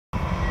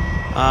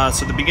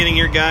So at the beginning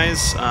here,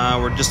 guys,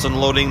 we're just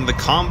unloading the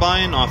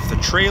combine off the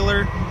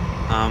trailer.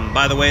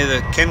 By the way,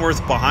 the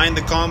Kenworth behind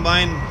the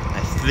combine,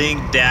 I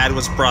think Dad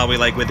was probably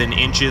like within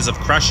inches of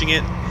crushing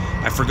it.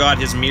 I forgot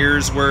his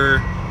mirrors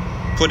were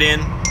put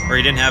in, or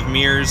he didn't have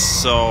mirrors,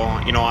 so,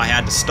 you know, I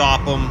had to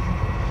stop him,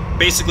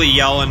 basically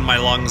yelling my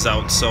lungs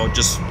out. So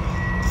just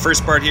the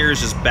first part here is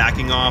just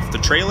backing off the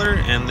trailer,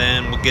 and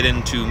then we'll get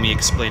into me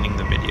explaining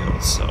the video,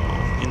 so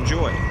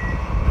enjoy.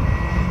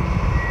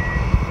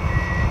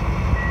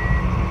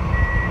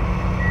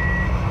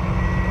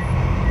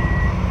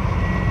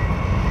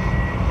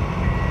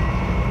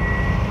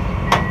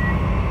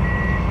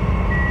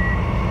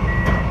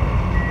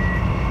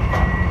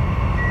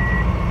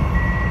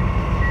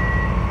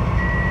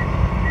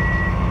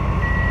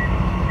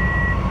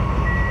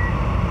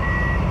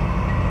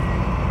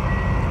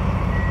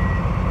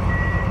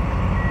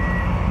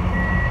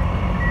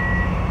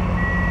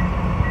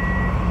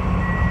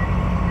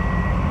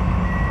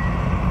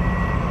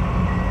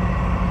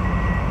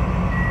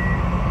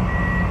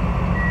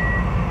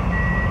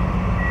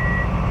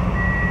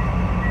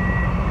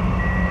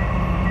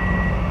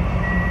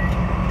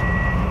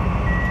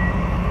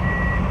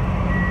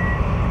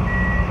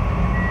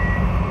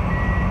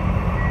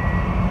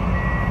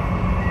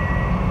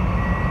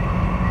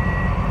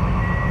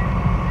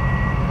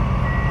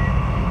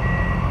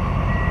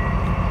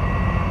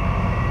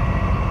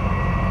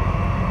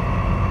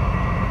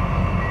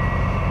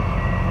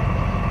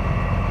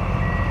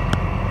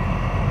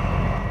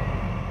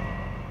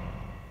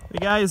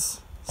 Hey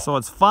guys, so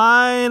it's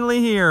finally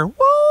here.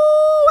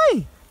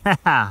 Woo-wee!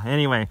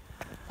 Anyway,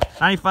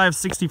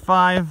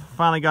 9565,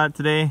 finally got it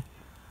today.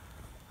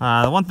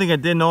 The one thing I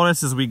did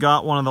notice is we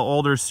got one of the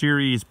older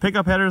series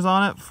pickup headers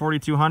on it,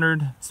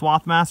 4200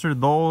 Swathmaster.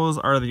 Those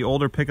are the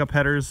older pickup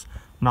headers,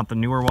 not the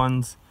newer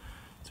ones.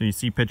 So you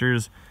see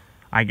pictures.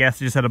 I guess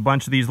we just had a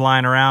bunch of these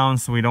lying around,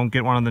 so we don't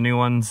get one of the new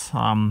ones. We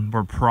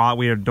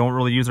don't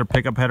really use our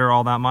pickup header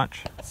all that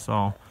much,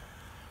 so.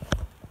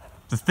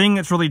 The thing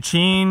that's really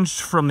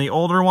changed from the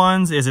older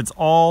ones is it's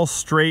all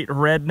straight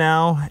red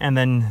now, and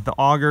then the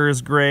auger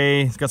is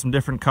gray. It's got some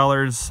different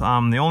colors.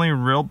 The only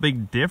real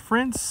big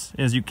difference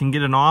is you can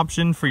get an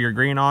option for your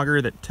grain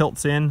auger that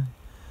tilts in.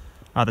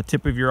 The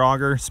tip of your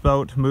auger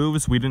spout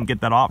moves. We didn't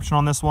get that option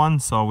on this one,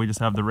 so we just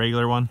have the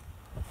regular one.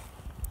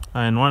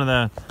 And one of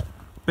the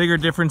bigger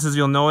differences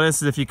you'll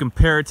notice is if you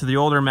compare it to the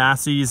older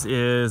Masseys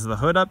is the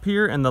hood up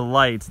here and the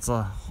lights. It's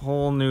a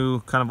whole new,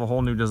 kind of a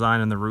whole new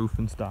design in the roof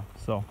and stuff.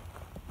 So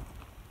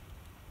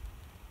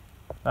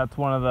that's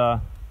one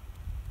of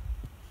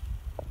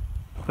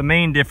the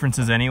main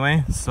differences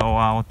anyway. So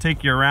I'll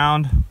take you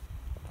around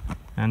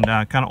and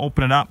kind of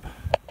open it up,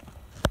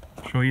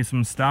 show you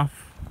some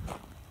stuff.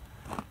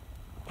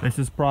 This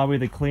is probably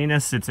the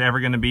cleanest it's ever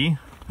going to be.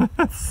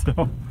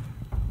 So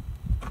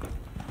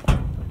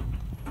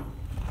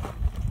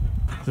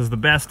this is the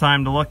best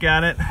time to look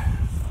at it.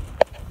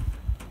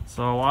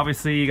 So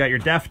obviously you got your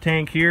def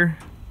tank here.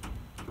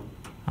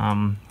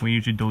 We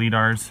usually delete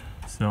ours,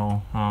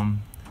 so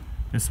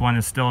this one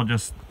is still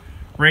just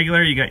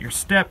regular. You got your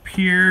step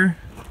here.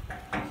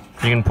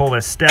 You can pull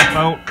this step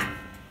out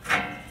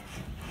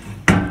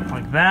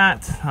like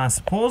that.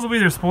 Supposedly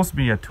there's supposed to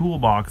be a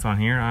toolbox on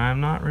here. I'm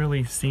not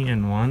really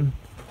seeing one.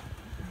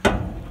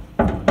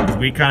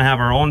 We kind of have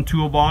our own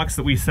toolbox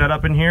that we set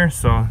up in here.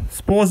 So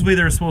supposedly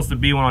there's supposed to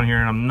be one on here,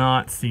 and I'm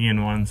not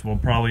seeing one. So we'll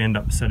probably end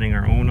up setting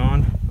our own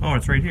on. Oh,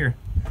 it's right here.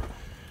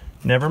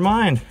 Never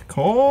mind.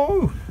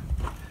 Cool.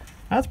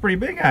 That's pretty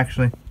big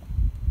actually.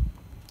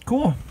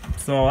 Cool.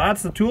 So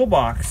that's the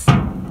toolbox.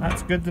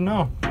 That's good to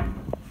know.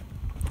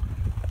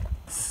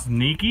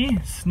 Sneaky,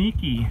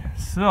 sneaky.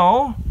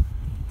 So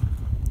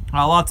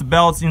lots of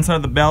belts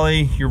inside the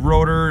belly, your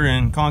rotor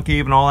and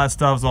concave and all that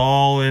stuff's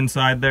all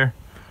inside there.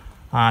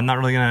 I'm not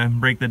really gonna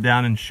break that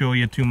down and show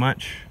you too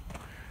much.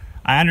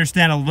 I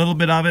understand a little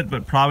bit of it,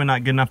 but probably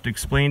not good enough to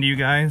explain to you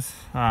guys.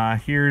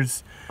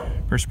 Here's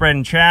for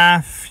spreading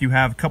chaff. You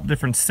have a couple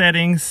different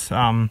settings.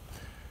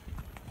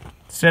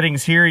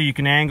 Settings here, you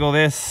can angle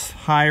this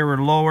higher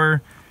or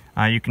lower.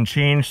 You can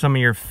change some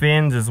of your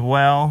fins as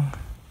well.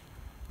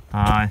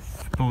 I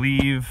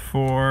believe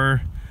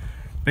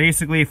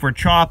basically for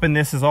chopping,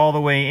 this is all the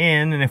way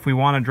in, and if we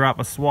want to drop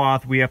a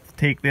swath, we have to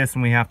take this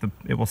and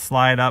it will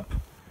slide up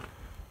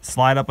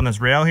on this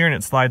rail here, and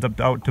it slides up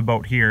out to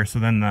about here, so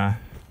then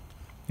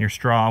your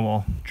straw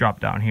will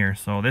drop down here.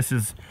 So this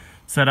is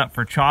set up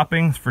for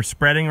chopping, for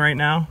spreading right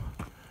now.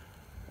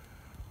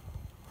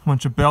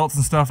 Bunch of belts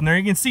and stuff in there.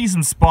 You can see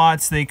some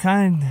spots. They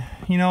kind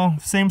of, you know,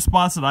 same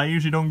spots that I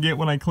usually don't get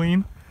when I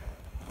clean.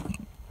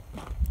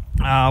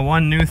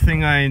 One new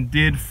thing I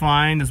did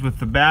find is with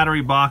the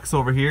battery box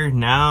over here.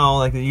 Now,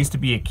 like there used to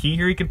be a key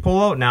here you could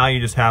pull out. Now you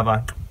just have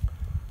a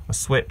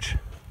switch.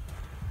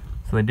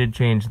 So they did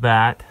change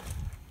that.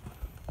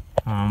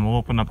 We'll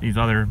open up these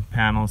other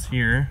panels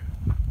here.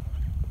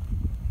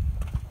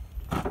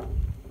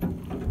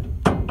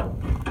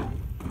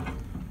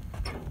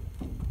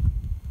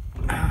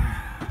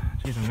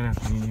 Jeez, I'm gonna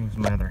have to use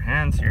my other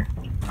hands here.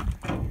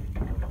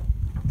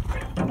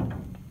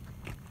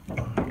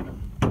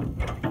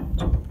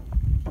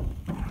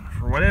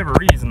 whatever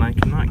reason, I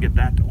cannot get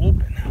that to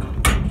open.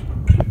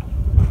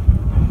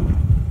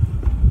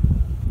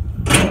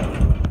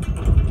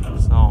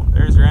 So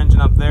there's your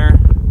engine up there.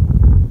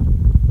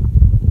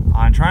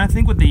 I'm trying to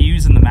think what they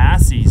use in the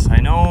Massey's. I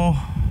know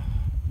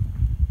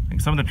like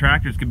some of the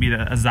tractors could be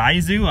a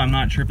Zaizu. I'm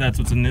not sure if that's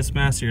what's in this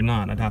Massey or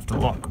not. I'd have to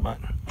look, but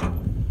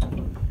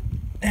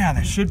yeah,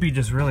 that should be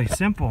just really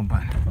simple,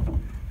 but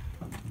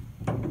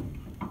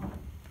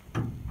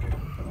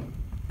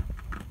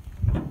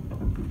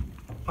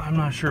I'm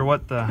not sure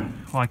what the,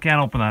 well, I can't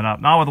open that up.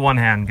 Not with one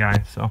hand,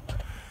 guys, so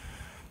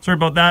sorry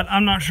about that.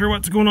 I'm not sure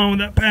what's going on with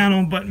that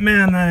panel, but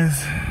man, that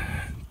is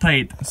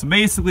tight. So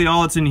basically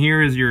all that's in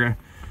here is your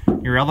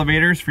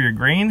elevators for your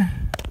grain.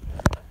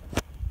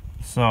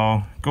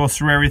 So goes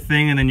through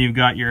everything, and then you've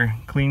got your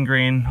clean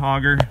grain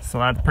auger. So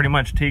that pretty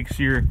much takes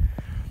your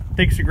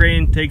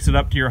grain, takes it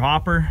up to your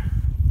hopper.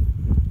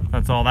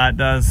 That's all that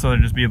does. So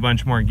there'll just be a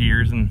bunch more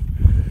gears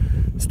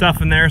and stuff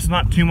in there. So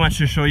not too much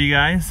to show you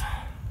guys.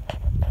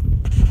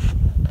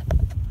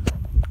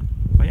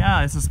 But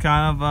yeah, this is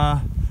kind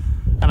of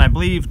and I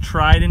believe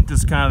Trident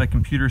is kind of the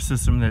computer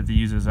system that it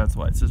uses. That's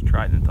why it says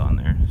Trident on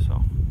there.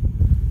 So,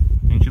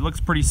 and she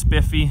looks pretty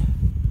spiffy.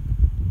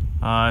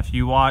 If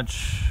you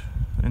watch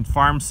in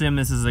Farm Sim,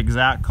 this is the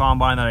exact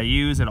combine that I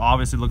use. It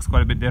obviously looks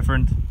quite a bit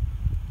different.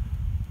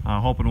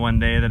 Hoping one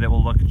day that it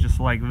will look just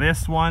like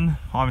this one.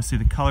 Obviously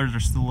the colors are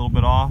still a little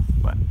bit off,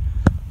 but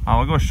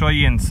I'll go show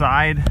you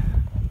inside.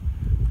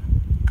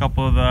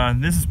 Couple of the,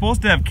 this is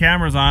supposed to have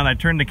cameras on it. I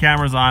turned the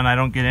cameras on, I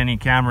don't get any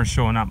cameras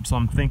showing up, so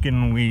I'm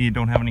thinking we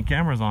don't have any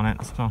cameras on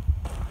it. So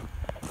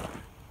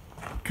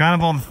kind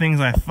of all the things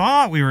I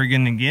thought we were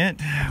gonna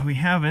get, we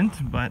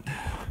haven't. But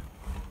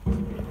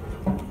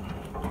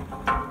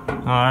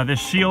this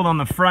shield on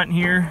the front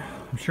here,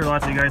 I'm sure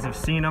lots of you guys have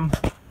seen them.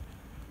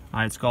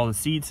 It's called a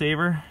seed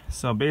saver.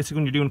 So basically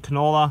when you're doing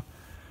canola,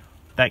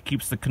 that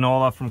keeps the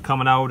canola from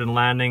coming out and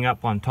landing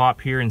up on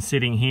top here and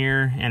sitting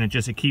here, and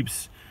it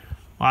keeps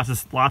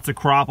lots of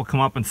crop will come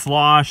up and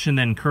slosh, and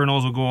then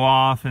kernels will go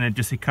off, and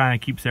it kind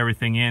of keeps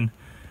everything in.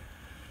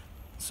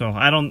 So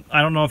I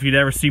don't know if you'd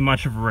ever see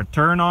much of a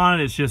return on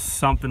it. It's just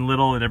something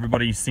little that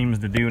everybody seems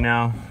to do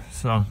now.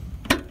 So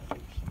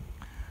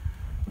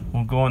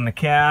we'll go in the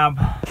cab,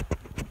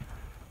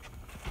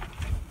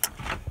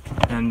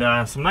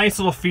 and some nice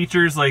little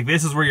features, like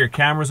this is where your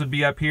cameras would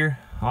be up here.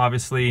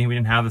 Obviously we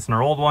didn't have this in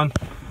our old one.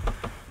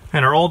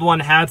 And our old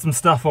one had some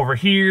stuff over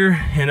here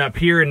and up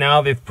here, and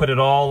now they've put it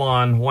all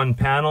on one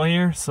panel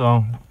here.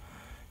 So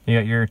you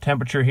got your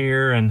temperature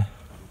here, and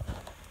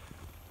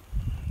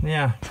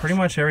yeah, pretty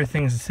much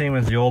everything's the same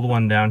as the old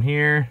one down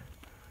here.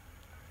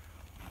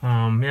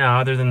 Yeah,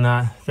 other than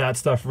that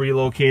stuff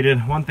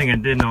relocated. One thing I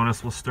did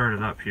notice, we'll start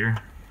it up here.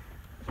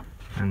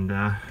 And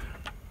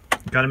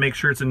got to make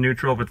sure it's in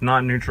neutral. If it's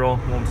not neutral,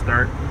 it won't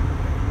start.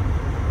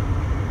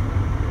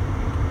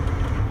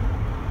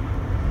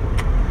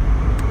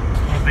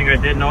 I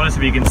did notice,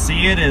 if you can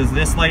see it, is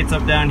this lights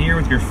up down here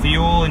with your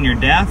fuel and your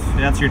def.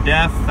 That's your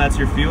def, that's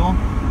your fuel.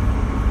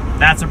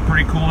 That's a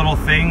pretty cool little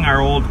thing. Our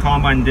old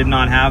combine did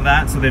not have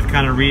that, so they've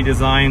kind of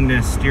redesigned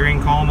the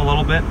steering column a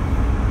little bit.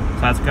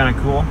 So that's kind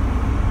of cool.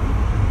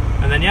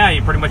 And then yeah,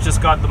 you pretty much just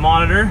got the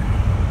monitor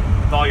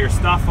with all your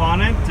stuff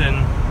on it,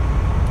 and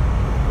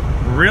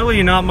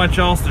really not much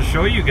else to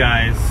show you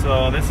guys.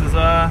 So this is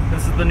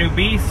the new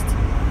beast.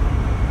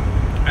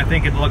 I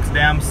think it looks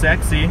damn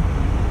sexy.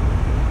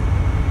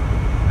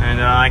 And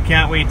I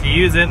can't wait to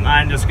use it.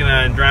 I'm just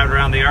gonna drive it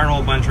around the yard a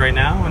whole bunch right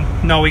now.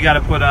 And no, we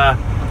have to put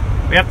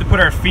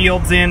our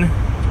fields in.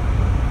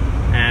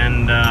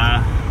 And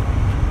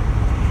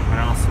what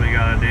else we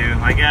gotta do?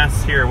 I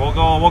guess here we'll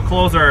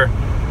close our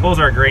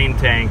grain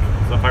tank.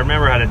 So if I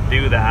remember how to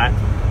do that,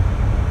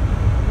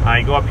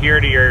 I go up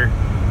here to your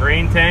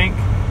grain tank,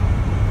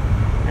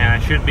 and I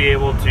should be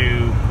able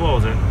to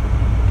close it.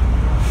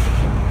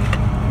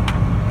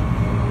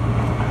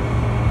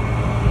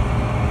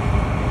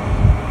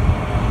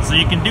 So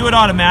you can do it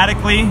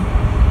automatically.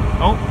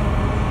 Oh,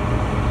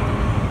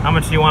 how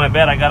much do you want to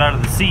bet I got out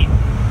of the seat?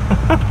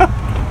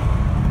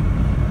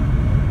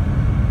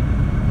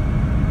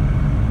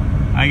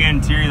 I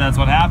guarantee you that's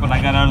what happened.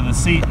 I got out of the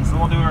seat, so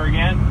we'll do her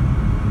again.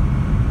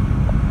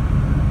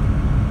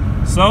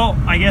 So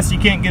I guess you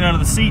can't get out of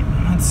the seat.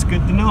 That's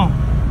good to know.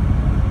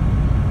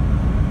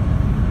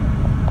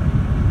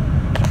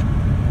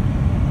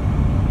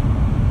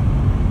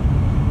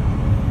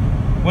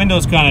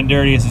 Window's kind of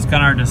dirty, so it's kind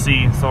of hard to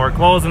see. So we're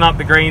closing up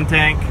the grain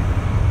tank.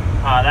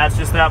 That's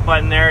just that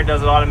button there. It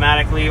does it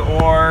automatically.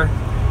 Or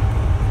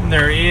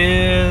there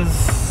is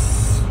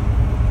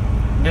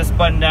this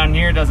button down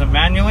here, does it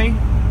manually.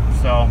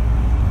 So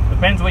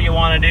depends what you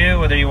want to do,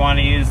 whether you want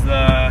to use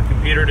the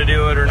computer to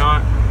do it or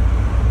not.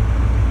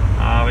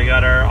 We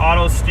got our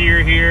auto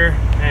steer here,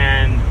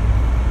 and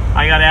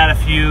I got to add a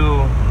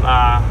few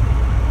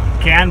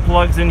can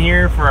plugs in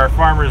here for our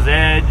Farmer's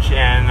Edge,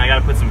 and I got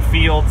to put some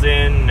fields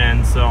in,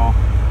 and so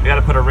we got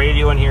to put a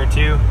radio in here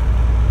too.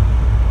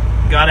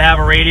 Got to have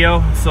a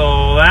radio,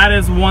 so that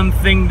is one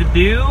thing to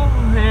do.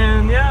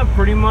 And yeah,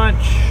 pretty much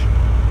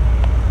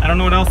I don't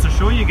know what else to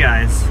show you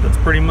guys. That's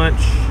pretty much,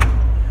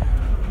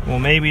 we'll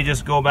maybe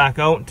just go back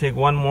out and take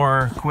one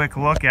more quick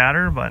look at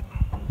her, but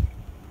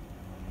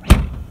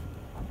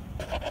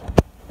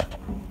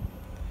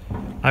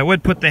I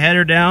would put the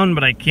header down,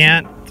 but I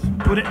can't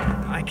put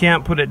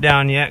it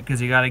down yet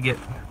because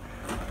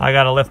I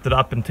gotta lift it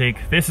up and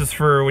take, this is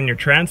for when you're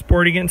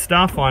transporting it and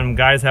stuff, on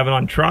guys have it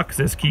on trucks.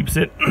 This keeps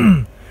it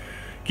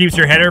keeps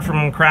your header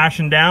from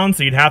crashing down,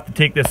 so you'd have to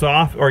take this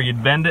off or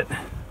you'd bend it.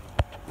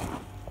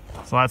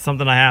 So that's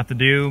something I have to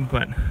do,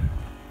 but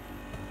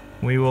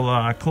we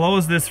will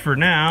close this for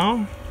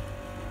now.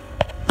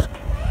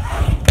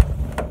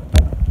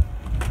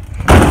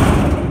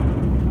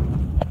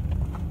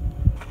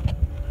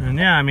 And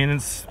yeah, I mean,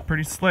 it's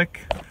pretty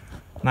slick.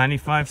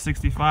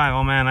 9565.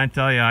 Oh man, I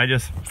tell you, I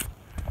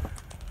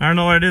don't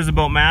know what it is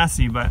about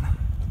Massey, but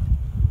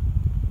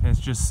it's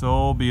just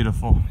so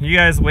beautiful. You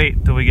guys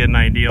wait till we get an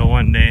Ideal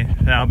one day.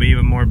 That'll be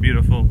even more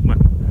beautiful. But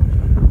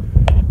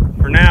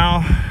for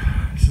now,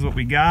 this is what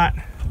we got.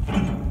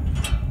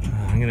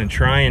 I'm gonna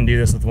try and do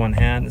this with one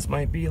hand. This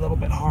might be a little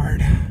bit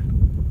hard.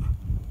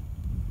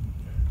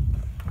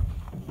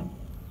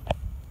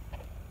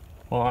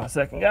 Hold on a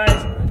second, guys.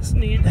 I just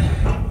need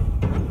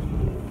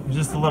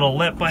just a little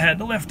lip I had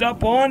to lift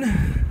up on.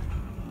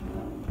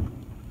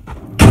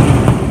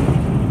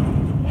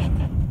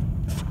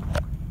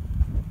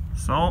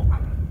 So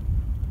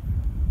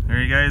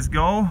there you guys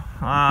go.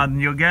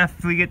 You'll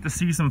definitely get to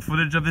see some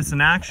footage of this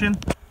in action.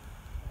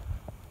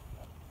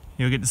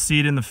 You'll get to see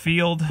it in the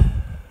field.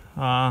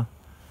 I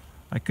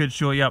could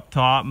show you up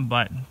top,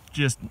 but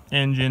just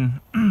engine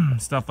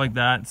stuff like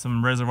that,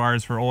 some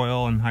reservoirs for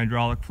oil and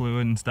hydraulic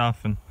fluid and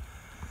stuff, and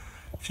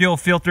fuel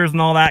filters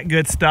and all that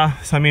good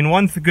stuff. So I mean,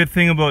 one good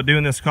thing about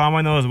doing this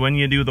combine though is when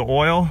you do the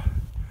oil,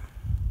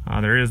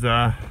 there is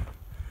I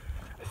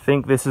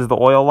think this is the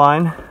oil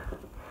line.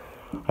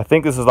 I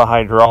think this is the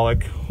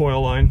hydraulic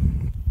oil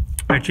line.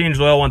 I changed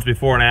oil once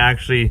before and I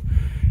actually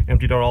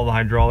emptied out all the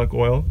hydraulic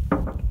oil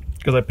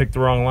because I picked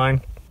the wrong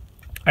line.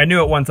 I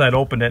knew it once I'd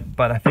opened it,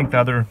 but I think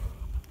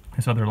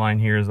this other line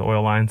here is the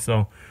oil line.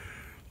 So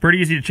pretty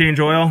easy to change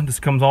oil.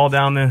 Just comes all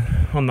down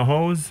on the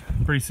hose.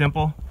 Pretty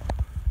simple.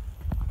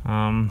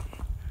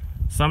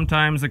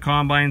 Sometimes the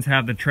combines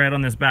have the tread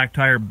on this back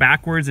tire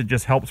backwards. It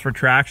just helps for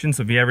traction.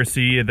 So if you ever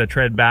see the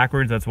tread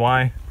backwards, that's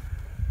why.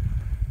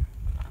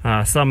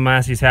 Some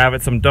Masseys have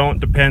it, some don't.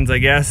 Depends, I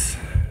guess.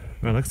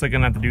 But it looks like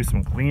I'm gonna have to do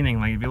some cleaning.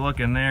 Like if you look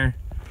in there,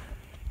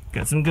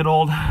 got some good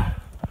old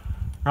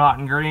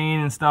rotten grain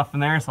and stuff in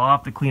there. So I'll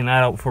have to clean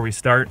that out before we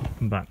start.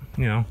 But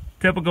you know,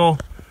 typical.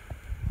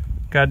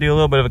 Gotta do a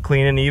little bit of a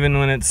cleaning even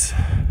when it's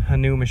a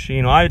new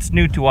machine. Well, it's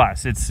new to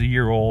us. It's a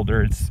year old,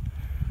 or it's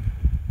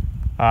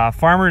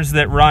farmers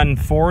that run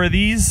 4 of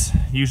these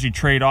usually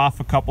trade off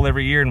a couple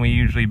every year, and we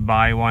usually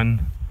buy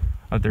one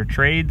of their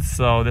trades.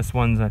 So this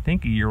one's I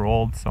think a year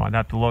old, so I'd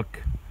have to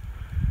look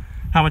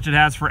how much it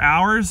has for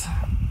hours.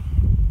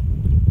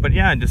 But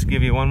yeah, just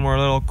give you one more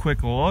little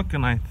quick look,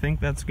 and I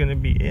think that's gonna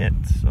be it.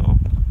 So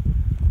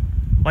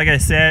like I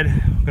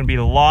said, gonna be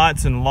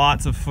lots and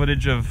lots of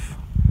footage of,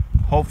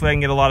 hopefully I can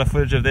get a lot of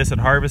footage of this at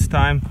harvest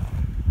time.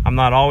 I'm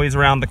not always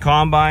around the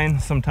combine.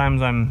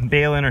 Sometimes I'm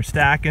baling or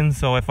stacking,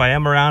 so if I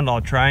am around,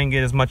 I'll try and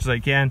get as much as I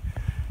can.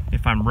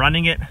 If I'm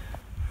running it,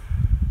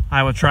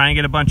 I will try and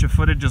get a bunch of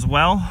footage as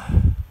well.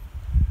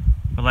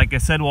 But like I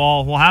said,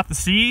 we'll have to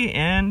see,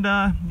 and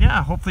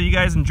yeah, hopefully you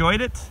guys enjoyed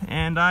it,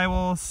 and I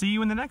will see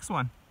you in the next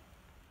one.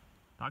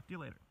 Talk to you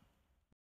later.